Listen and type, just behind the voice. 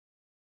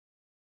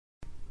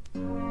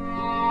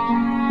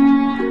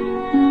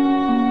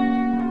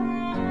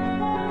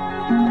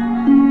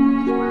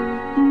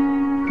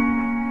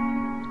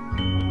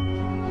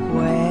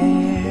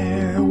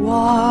Where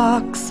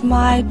walks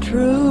my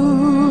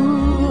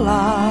true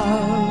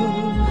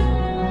love?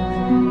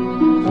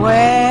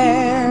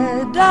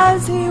 Where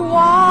does he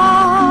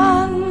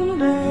wander?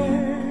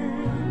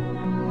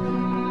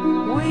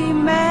 We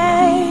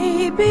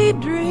may be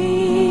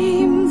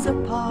dreams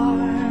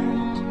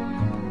apart,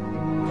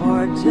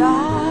 or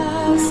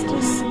just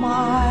a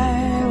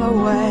smile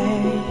away.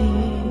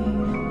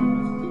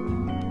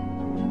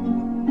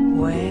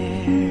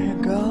 Where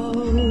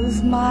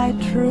goes my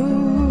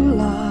true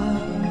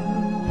love,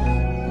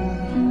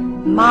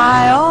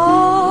 my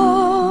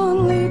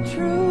only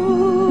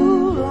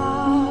true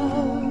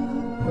love?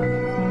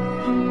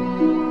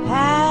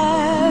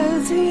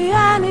 Has he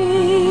an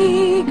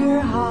eager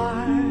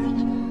heart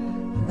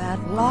that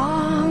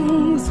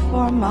longs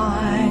for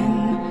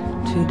mine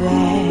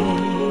today?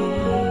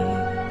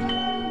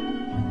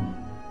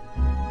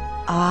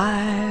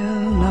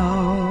 I'll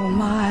know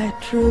my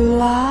true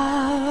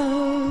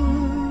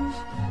love.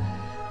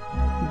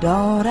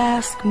 Don't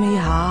ask me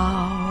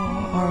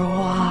how or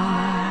why.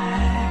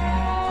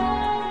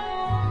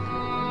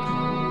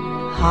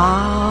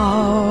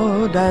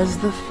 How does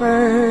the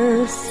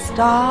first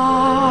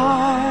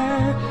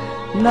star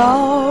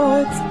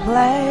know its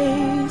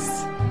place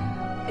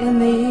in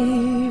the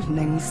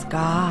evening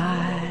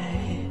sky?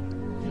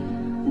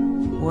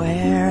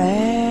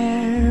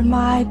 Where'er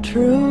my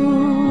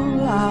true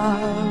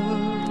love,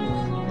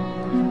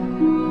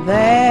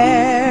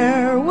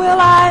 there will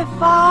I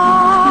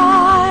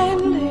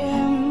find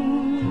him.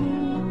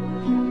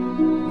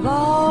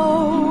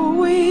 Though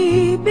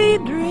we be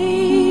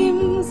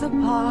dreams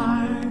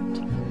apart,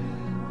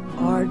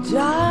 or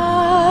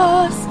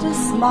just a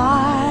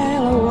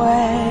smile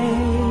away,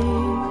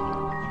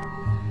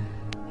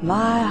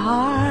 my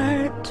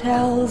heart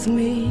tells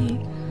me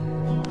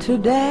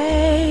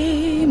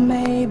today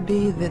may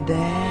be the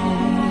day.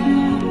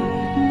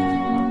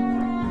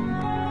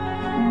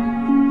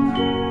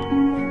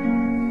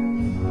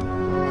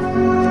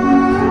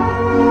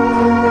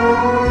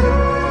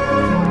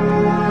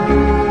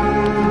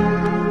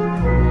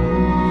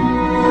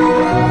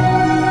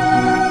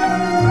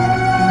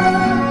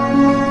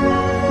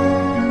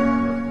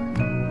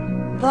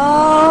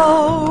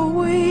 Though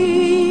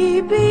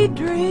we be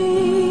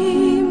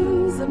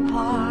dreams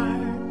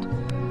apart,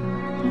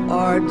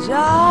 or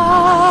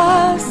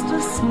just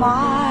a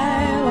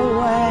smile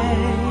away,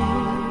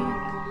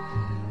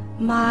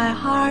 my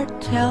heart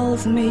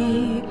tells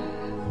me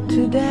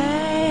today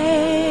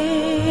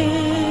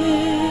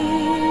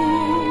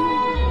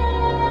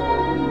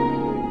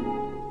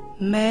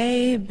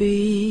may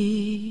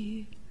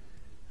be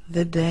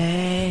the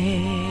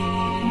day.